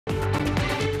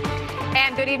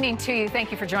Prime. Good evening to you.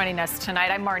 Thank you for joining us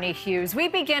tonight. I'm Marnie Hughes. We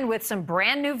begin with some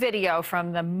brand new video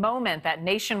from the moment that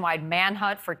nationwide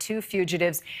manhunt for two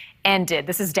fugitives ended.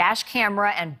 This is dash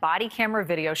camera and body camera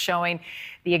video showing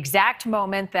the exact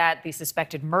moment that the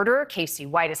suspected murderer, Casey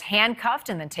White, is handcuffed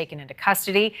and then taken into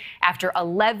custody after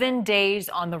 11 days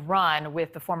on the run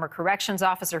with the former corrections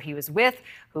officer he was with,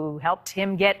 who helped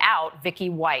him get out, Vicky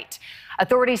White.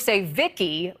 Authorities say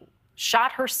Vicky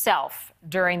shot herself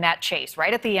during that chase,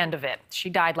 right at the end of it. She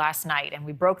died last night, and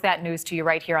we broke that news to you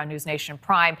right here on NewsNation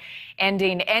Prime,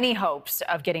 ending any hopes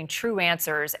of getting true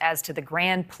answers as to the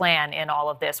grand plan in all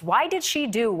of this. Why did she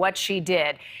do what she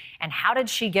did, and how did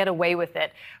she get away with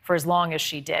it for as long as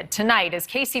she did? Tonight, as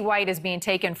Casey White is being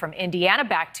taken from Indiana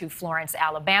back to Florence,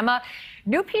 Alabama,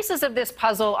 new pieces of this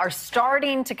puzzle are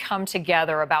starting to come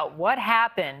together about what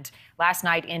happened last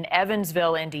night in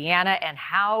Evansville, Indiana, and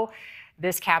how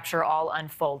this capture all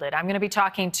unfolded. I'm going to be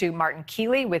talking to Martin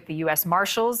Keeley with the U.S.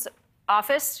 Marshal's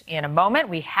Office in a moment.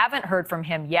 We haven't heard from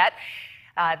him yet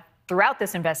throughout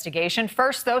this investigation.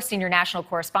 First, though, senior national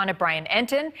correspondent Brian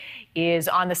Enton is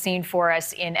on the scene for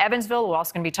us in Evansville. We're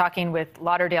also going to be talking with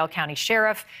Lauderdale County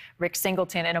Sheriff Rick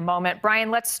Singleton in a moment.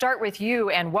 Brian, let's start with you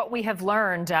and what we have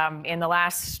learned in the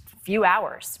last few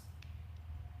hours.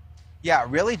 Yeah,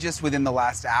 really just within the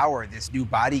last hour, this new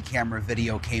body camera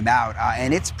video came out,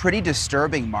 and it's pretty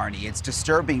disturbing, Marnie. It's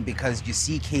disturbing because you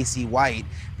see Casey White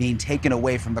being taken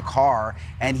away from the car,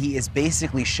 and he is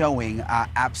basically showing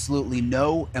absolutely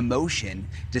no emotion,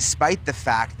 despite the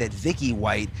fact that Vicky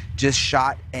White just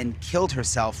shot and killed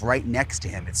herself right next to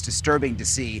him. It's disturbing to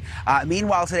see.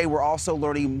 Meanwhile, today we're also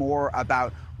learning more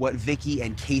about what Vicky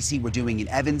and Casey were doing in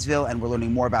Evansville, and we're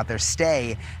learning more about their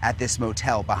stay at this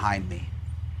motel behind me.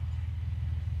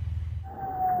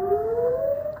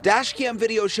 Dashcam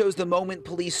video shows the moment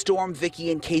police storm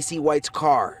Vicky and Casey White's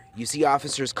car. You see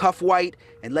officers cuff White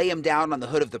and lay him down on the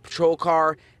hood of the patrol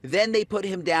car. Then they put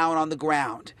him down on the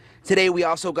ground. Today, we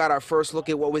also got our first look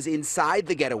at what was inside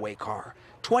the getaway car.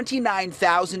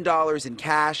 $29,000 in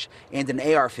cash and an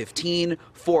AR-15,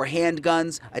 4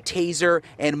 handguns, a taser,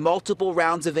 and multiple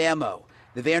rounds of ammo.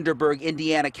 The Vanderburgh,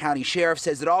 Indiana County Sheriff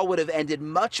says it all would have ended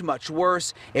much, much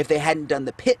worse if they hadn't done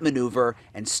the pit maneuver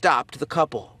and stopped the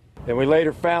couple. And we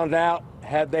later found out,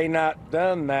 had they not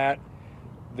done that,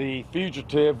 the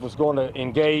fugitive was going to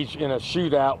engage in a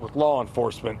shootout with law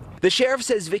enforcement. The sheriff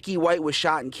says Vicky White was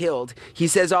shot and killed. He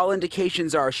says all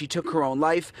indications are she took her own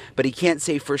life, but he can't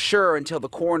say for sure until the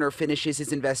coroner finishes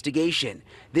his investigation.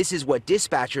 This is what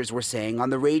dispatchers were saying on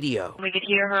the radio. We could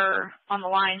hear her on the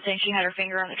line saying she had her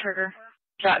finger on the trigger.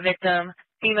 Shot victim.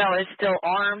 Female is still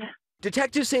armed.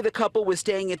 Detectives say the couple was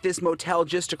staying at this motel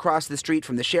just across the street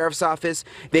from the sheriff's office.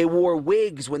 They wore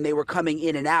wigs when they were coming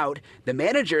in and out. The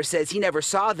manager says he never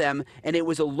saw them, and it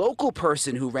was a local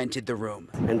person who rented the room.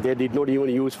 And they did not even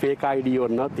use fake ID or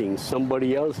nothing.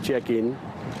 Somebody else checked in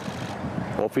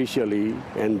officially,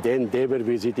 and then they were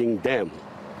visiting them.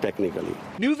 Technically.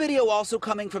 New video also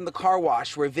coming from the car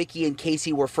wash where Vicky and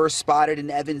Casey were first spotted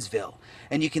in Evansville.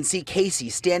 And you can see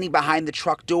Casey standing behind the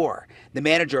truck door. The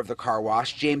manager of the car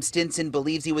wash, James Stinson,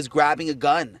 believes he was grabbing a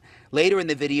gun. Later in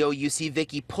the video, you see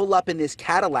Vicky pull up in this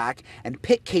Cadillac and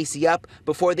pick Casey up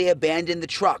before they abandon the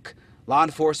truck. Law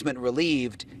enforcement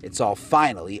relieved it's all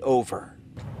finally over.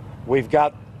 We've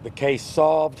got the case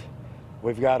solved.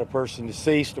 We've got a person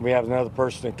deceased, and we have another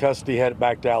person in custody headed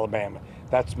back to Alabama.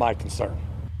 That's my concern.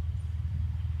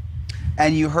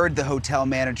 And you heard the hotel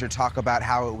manager talk about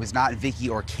how it was not Vicky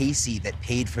or Casey that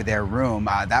paid for their room.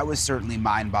 That was certainly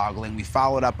mind-boggling. We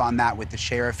followed up on that with the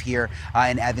sheriff here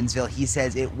in Evansville. He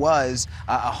says it was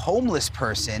a homeless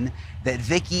person that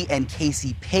Vicky and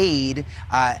Casey paid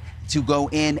to go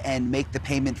in and make the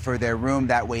payment for their room.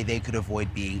 That way they could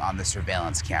avoid being on the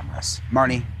surveillance cameras.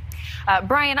 Marnie?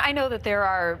 Brian, I know that there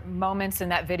are moments in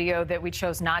that video that we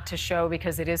chose not to show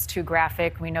because it is too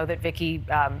graphic. We know that Vicky,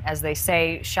 as they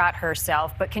say, shot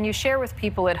herself. But can you share with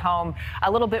people at home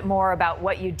a little bit more about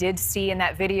what you did see in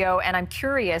that video? And I'm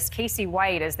curious, Casey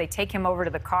White, as they take him over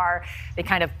to the car, they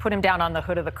kind of put him down on the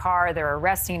hood of the car. They're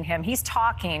arresting him. He's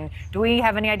talking. Do we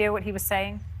have any idea what he was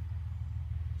saying?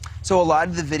 So a lot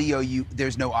of the video,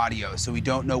 there's no audio, so we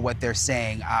don't know what they're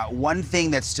saying. One thing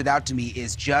that stood out to me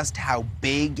is just how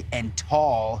big and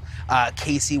tall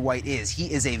Casey White is.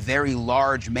 He is a very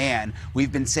large man.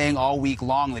 We've been saying all week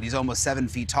long that he's almost 7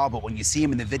 feet tall, but when you see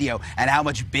him in the video and how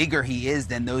much bigger he is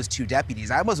than those two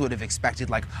deputies, I almost would have expected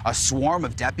like a swarm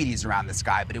of deputies around this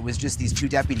guy, but it was just these two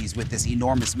deputies with this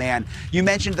enormous man. You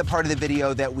mentioned the part of the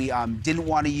video that we didn't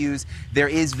want to use. There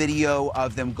is video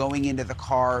of them going into the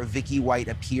car. Vicky White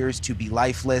appears appears to be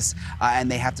lifeless,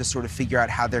 and they have to sort of figure out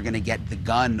how they're going to get the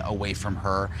gun away from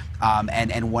her.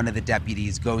 And one of the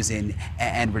deputies goes in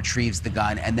and retrieves the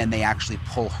gun, and then they actually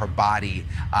pull her body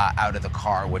out of the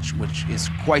car, which is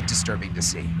quite disturbing to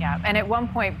see. Yeah, and at one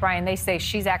point, Brian, they say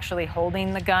she's actually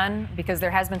holding the gun because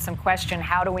there has been some question,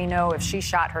 how do we know if she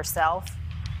shot herself?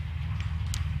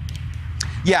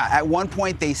 Yeah, at one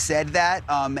point they said that,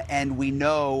 and we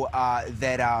know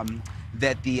that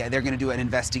they're going to do an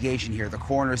investigation here. The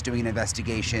coroner's doing an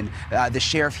investigation. The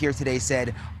sheriff here today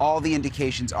said all the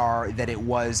indications are that it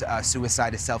was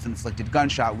suicide, a self-inflicted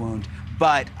gunshot wound,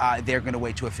 but they're going to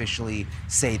wait to officially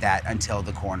say that until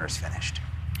the coroner's finished.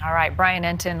 All right, Brian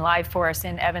Enton live for us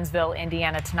in Evansville,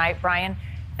 Indiana tonight. Brian,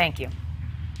 thank you.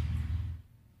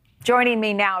 Joining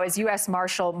me now is U.S.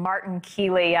 Marshal Martin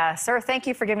Keeley. Sir, thank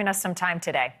you for giving us some time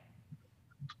today.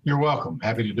 You're welcome.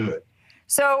 Happy to do it.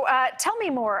 So tell me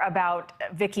more about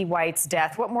Vicky White's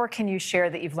death. What more can you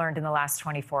share that you've learned in the last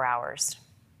 24 hours?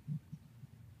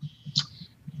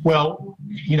 Well,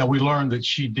 you know, we learned that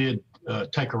she did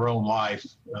take her own life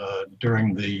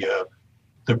during the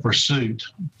pursuit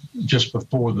just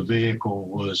before the vehicle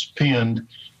was pinned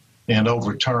and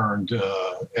overturned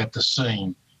at the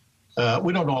scene.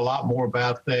 We don't know a lot more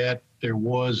about that. There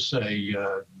was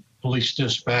a police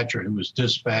dispatcher who was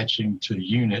dispatching to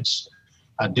units.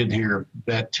 I did hear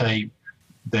that tape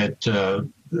that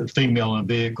the female in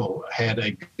the vehicle had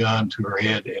a gun to her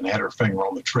head and had her finger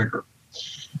on the trigger.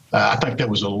 I think that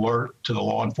was an alert to the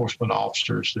law enforcement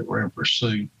officers that were in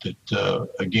pursuit that,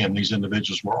 again, these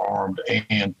individuals were armed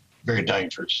and very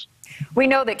dangerous. We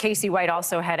know that Casey White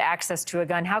also had access to a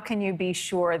gun. How can you be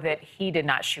sure that he did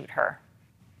not shoot her?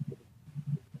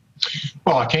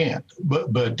 Well, I can't,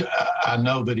 but I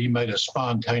know that he made a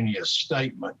spontaneous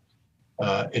statement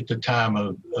at the time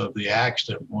of the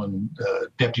accident when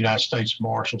Deputy United States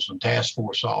Marshals and task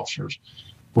force officers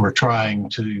were trying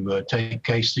to take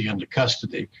Casey into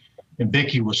custody. And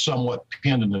Vicky was somewhat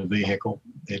pinned in the vehicle.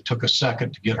 It took a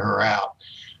second to get her out.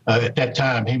 At that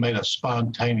time, he made a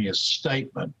spontaneous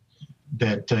statement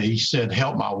that he said,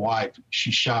 "Help my wife.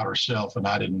 She shot herself and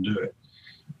I didn't do it."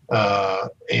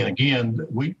 And again,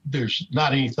 there's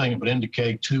not anything that would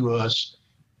indicate to us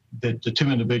that the two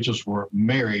individuals were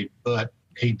married, but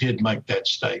he did make that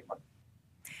statement.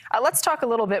 Let's talk a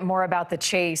little bit more about the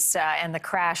chase and the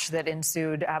crash that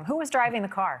ensued. Who was driving the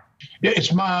car? Yeah,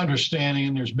 it's my understanding,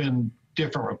 and there's been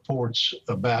different reports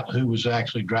about who was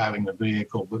actually driving the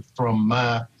vehicle, but from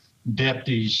my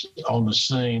deputies on the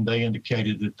scene, they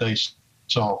indicated that they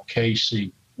saw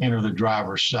Casey enter the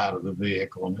driver's side of the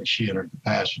vehicle and that she entered the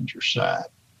passenger side.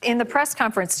 In the press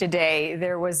conference today,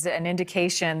 there was an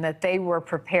indication that they were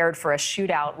prepared for a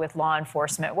shootout with law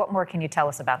enforcement. What more can you tell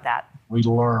us about that? We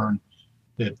learned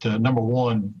that, number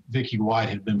one, Vicky White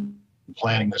had been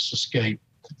planning this escape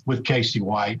with Casey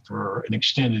White for an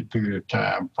extended period of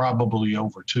time, probably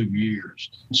over 2 years.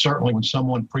 And certainly when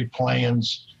someone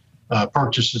pre-plans,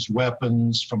 purchases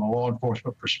weapons from a law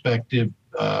enforcement perspective,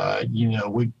 you know,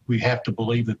 we have to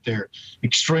believe that they're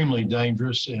extremely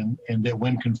dangerous and that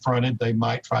when confronted, they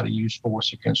might try to use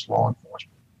force against law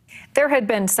enforcement. There had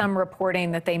been some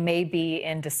reporting that they may be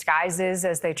in disguises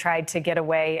as they tried to get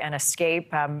away and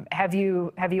escape. Have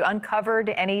you uncovered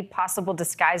any possible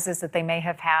disguises that they may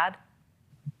have had?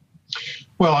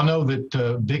 Well, I know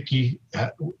that Vicky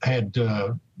had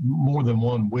more than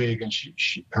one wig, and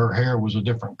her hair was a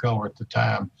different color at the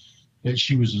time that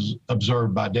she was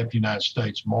observed by Deputy United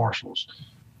States Marshals.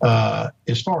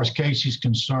 As far as Casey's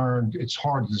concerned, it's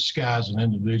hard to disguise an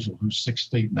individual who's 6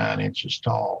 feet 9 inches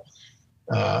tall.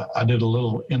 I did a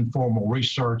little informal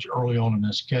research early on in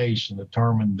this case and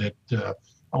determined that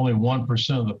only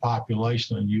 1% of the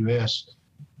population in the U.S.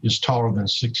 is taller than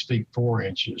 6 feet 4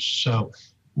 inches. So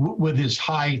with his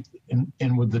height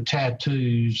and with the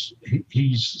tattoos,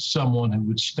 he's someone who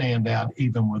would stand out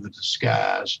even with a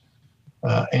disguise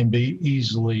and be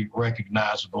easily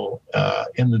recognizable.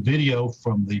 In the video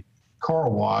from the car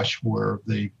wash where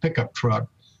the pickup truck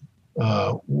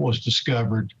was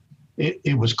discovered,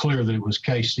 it was clear that it was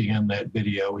Casey in that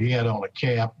video. He had on a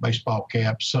cap, baseball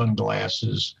cap,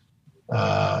 sunglasses,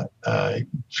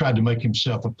 tried to make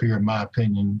himself appear, in my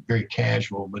opinion, very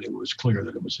casual, but it was clear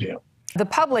that it was him. The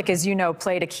public, as you know,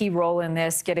 played a key role in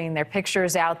this, getting their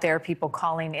pictures out there, people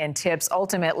calling in tips.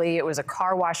 Ultimately, it was a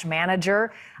car wash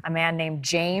manager, a man named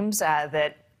James,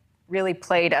 that really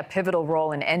played a pivotal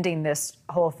role in ending this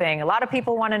whole thing. A lot of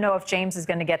people want to know if James is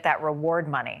going to get that reward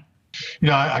money. You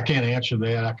know, I can't answer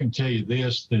that. I can tell you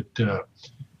this, that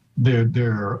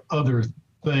there are other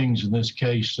things in this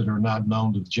case that are not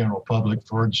known to the general public.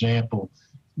 For example,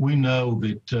 we know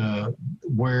that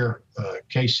where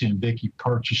Casey and Vicky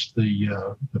purchased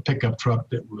the pickup truck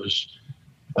that was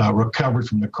recovered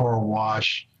from the car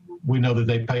wash, we know that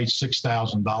they paid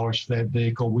 $6,000 for that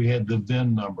vehicle. We had the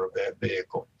VIN number of that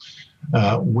vehicle.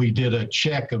 We did a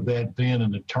check of that VIN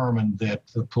and determined that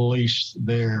the police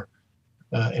there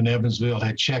in Evansville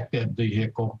had checked that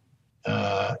vehicle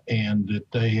and that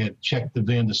they had checked the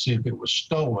VIN to see if it was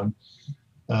stolen.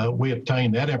 We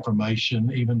obtained that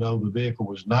information, even though the vehicle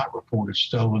was not reported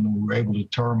stolen, and we were able to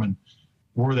determine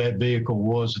where that vehicle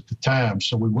was at the time.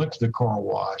 So we went to the car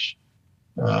wash,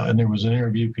 and there was an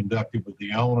interview conducted with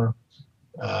the owner.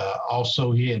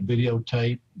 Also, he had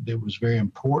videotape that was very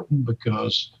important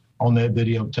because on that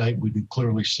videotape, we could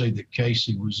clearly see that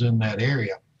Casey was in that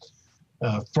area.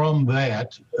 From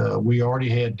that, we already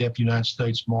had Deputy United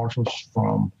States Marshals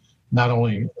from not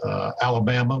only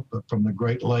Alabama, but from the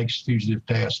Great Lakes Fugitive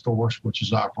Task Force, which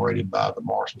is operated by the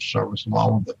Marshal Service,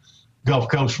 along with the Gulf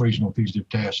Coast Regional Fugitive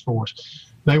Task Force.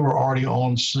 They were already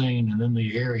on scene and in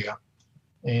the area.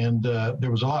 And there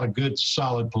was a lot of good,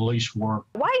 solid police work.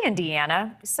 Why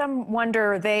Indiana? Some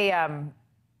wonder they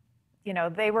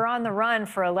were on the run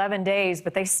for 11 days,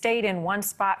 but they stayed in one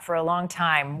spot for a long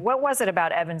time. What was it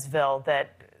about Evansville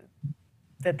that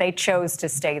they chose to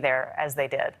stay there as they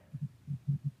did?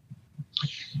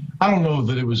 I don't know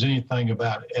that it was anything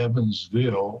about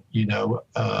Evansville.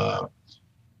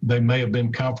 They may have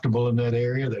been comfortable in that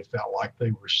area. They felt like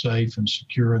they were safe and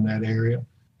secure in that area.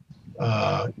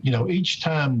 Each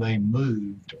time they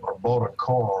moved or bought a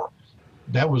car,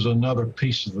 that was another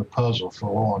piece of the puzzle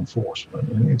for law enforcement.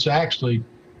 And it's actually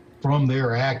from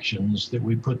their actions that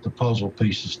we put the puzzle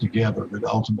pieces together that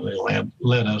ultimately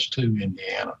led us to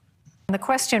Indiana. The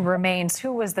question remains,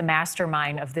 who was the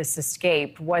mastermind of this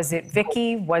escape? Was it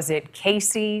Vicky? Was it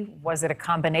Casey? Was it a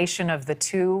combination of the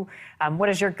two? What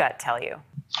does your gut tell you?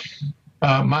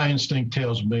 My instinct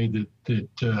tells me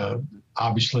that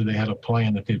obviously they had a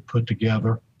plan that they'd put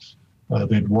together,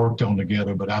 they'd worked on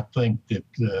together, but I think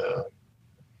that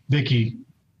Vicky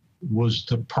was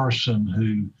the person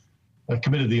who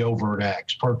committed the overt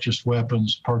acts, purchased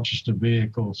weapons, purchased a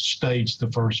vehicle, staged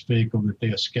the first vehicle that they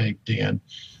escaped in,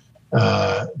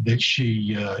 that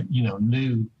she,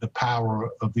 knew the power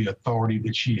of the authority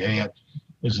that she had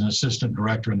as an assistant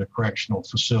director in the correctional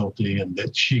facility, and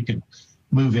that she could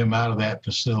move him out of that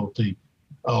facility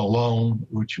alone,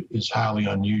 which is highly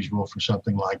unusual for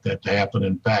something like that to happen.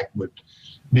 In fact, would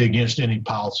be against any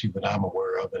policy that I'm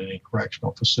aware of in any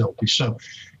correctional facility. So,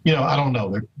 I don't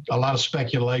know. There's a lot of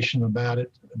speculation about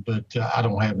it, but I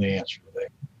don't have the answer to that.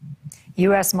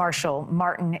 U.S. Marshal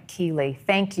Martin Keeley,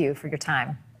 thank you for your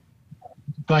time.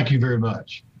 Thank you very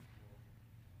much.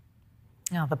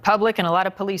 Now, the public and a lot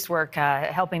of police work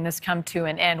helping this come to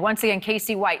an end. Once again,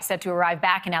 Casey White set to arrive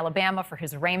back in Alabama for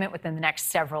his arraignment within the next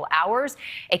several hours.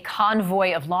 A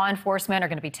convoy of law enforcement are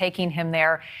going to be taking him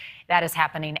there. That is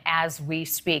happening as we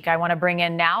speak. I want to bring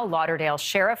in now Lauderdale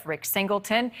Sheriff Rick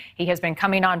Singleton. He has been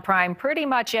coming on Prime pretty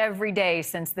much every day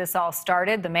since this all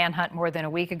started, the manhunt more than a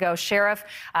week ago. Sheriff,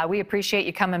 we appreciate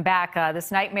you coming back.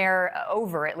 This nightmare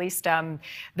over, at least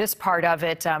this part of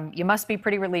it. You must be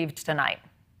pretty relieved tonight.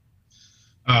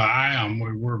 I am.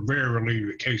 We're very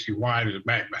relieved that Casey White is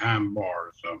back behind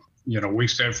bars. We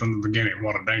said from the beginning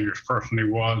what a dangerous person he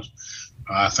was.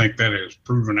 I think that is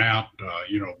proven out.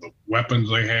 The weapons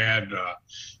they had.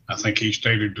 I think he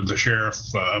stated to the sheriff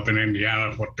up in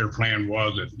Indiana what their plan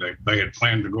was. That they had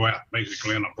planned to go out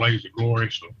basically in a blaze of glory.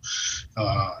 So,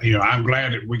 I'm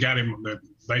glad that we got him.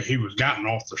 That he was gotten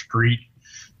off the street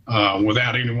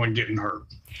without anyone getting hurt.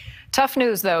 Tough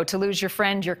news, though, to lose your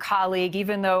friend, your colleague,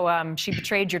 even though she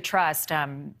betrayed your trust.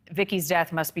 Vicky's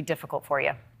death must be difficult for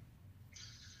you.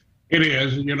 It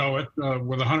is, with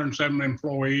 107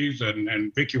 employees,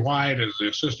 and Vicky White is the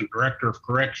Assistant Director of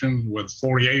Corrections with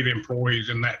 48 employees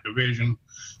in that division.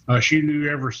 She knew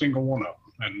every single one of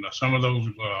them. And some of those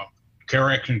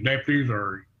corrections deputies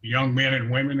are young men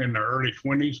and women in their early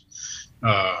 20s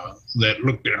that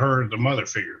looked at her as a mother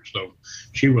figure. So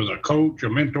she was a coach, a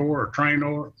mentor, a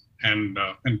trainer, and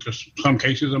in some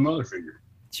cases, a mother figure.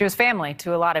 She was family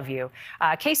to a lot of you.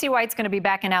 Casey White's going to be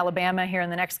back in Alabama here in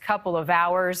the next couple of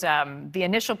hours. The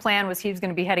initial plan was he was going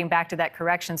to be heading back to that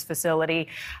corrections facility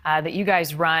that you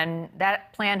guys run.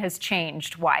 That plan has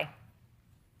changed. Why?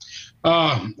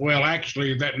 Well,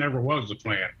 actually, that never was the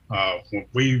plan.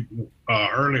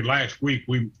 Early last week,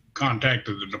 we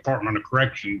contacted the Department of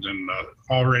Corrections and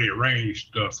already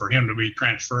arranged for him to be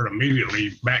transferred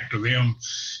immediately back to them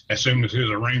as soon as his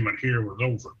arraignment here was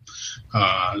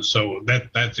over. So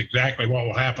that's exactly what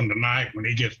will happen tonight. When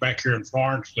he gets back here in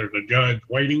Florence, there's a judge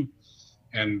waiting,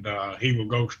 and he will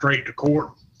go straight to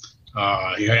court.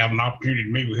 He'll have an opportunity to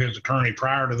meet with his attorney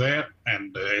prior to that,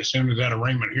 and as soon as that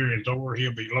arraignment hearing is over,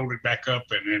 he'll be loaded back up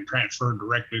and transferred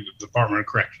directly to the Department of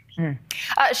Corrections.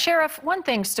 Sheriff, one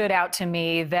thing stood out to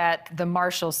me that the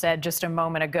marshal said just a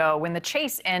moment ago. When the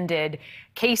chase ended,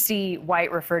 Casey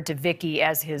White referred to Vicky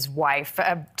as his wife.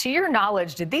 To your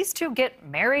knowledge, did these two get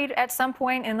married at some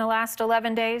point in the last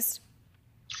 11 days?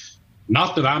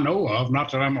 Not that I know of,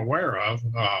 not that I'm aware of.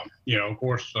 Of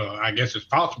course, I guess it's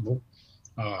possible.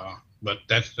 But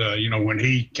that's, when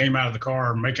he came out of the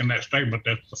car making that statement,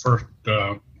 that's the first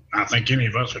I think any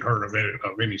of us had heard of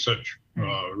any such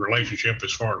relationship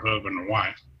as far as husband and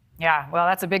wife. Yeah, well,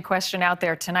 that's a big question out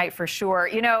there tonight for sure.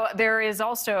 There is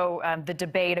also the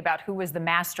debate about who was the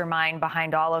mastermind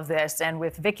behind all of this. And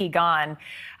with Vicky gone,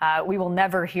 we will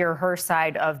never hear her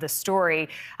side of the story.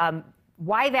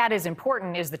 Why that is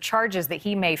important is the charges that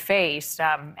he may face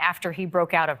after he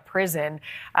broke out of prison.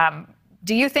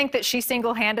 Do you think that she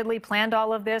single-handedly planned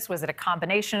all of this? Was it a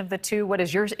combination of the two? What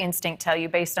does your instinct tell you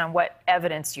based on what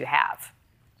evidence you have?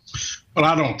 Well,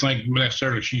 I don't think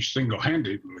necessarily she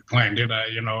single-handedly planned it.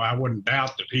 I wouldn't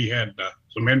doubt that he had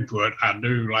some input. I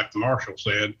do, like the marshal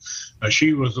said,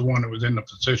 she was the one that was in the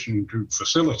position to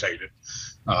facilitate it.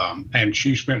 And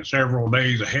she spent several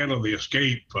days ahead of the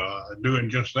escape doing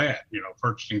just that,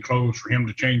 purchasing clothes for him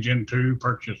to change into,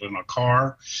 purchasing a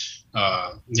car,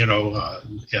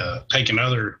 taking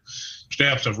other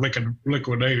steps of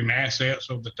liquidating assets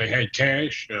so that they had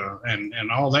cash,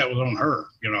 and all that was on her,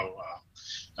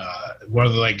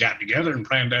 whether they got together and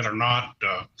planned that or not,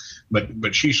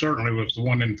 but she certainly was the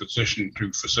one in position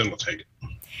to facilitate it.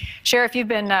 Sheriff, you've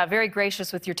been very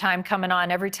gracious with your time coming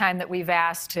on every time that we've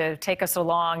asked to take us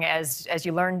along as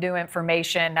you learn new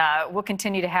information. We'll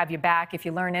continue to have you back if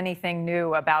you learn anything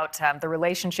new about the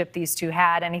relationship these two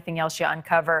had, anything else you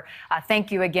uncover.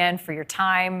 Thank you again for your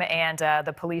time and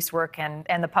the police work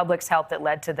and the public's help that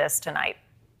led to this tonight.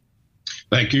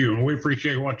 Thank you. And we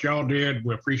appreciate what y'all did.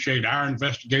 We appreciate our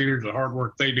investigators, the hard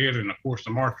work they did, and of course the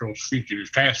Marshals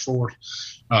Fugitives Task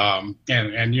Force, and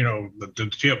the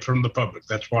tips from the public.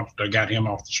 That's what got him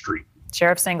off the street.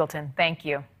 Sheriff Singleton, thank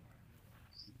you.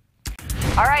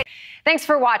 All right. Thanks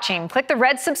for watching. Click the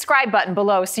red subscribe button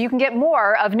below so you can get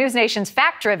more of NewsNation's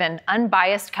fact-driven,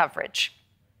 unbiased coverage.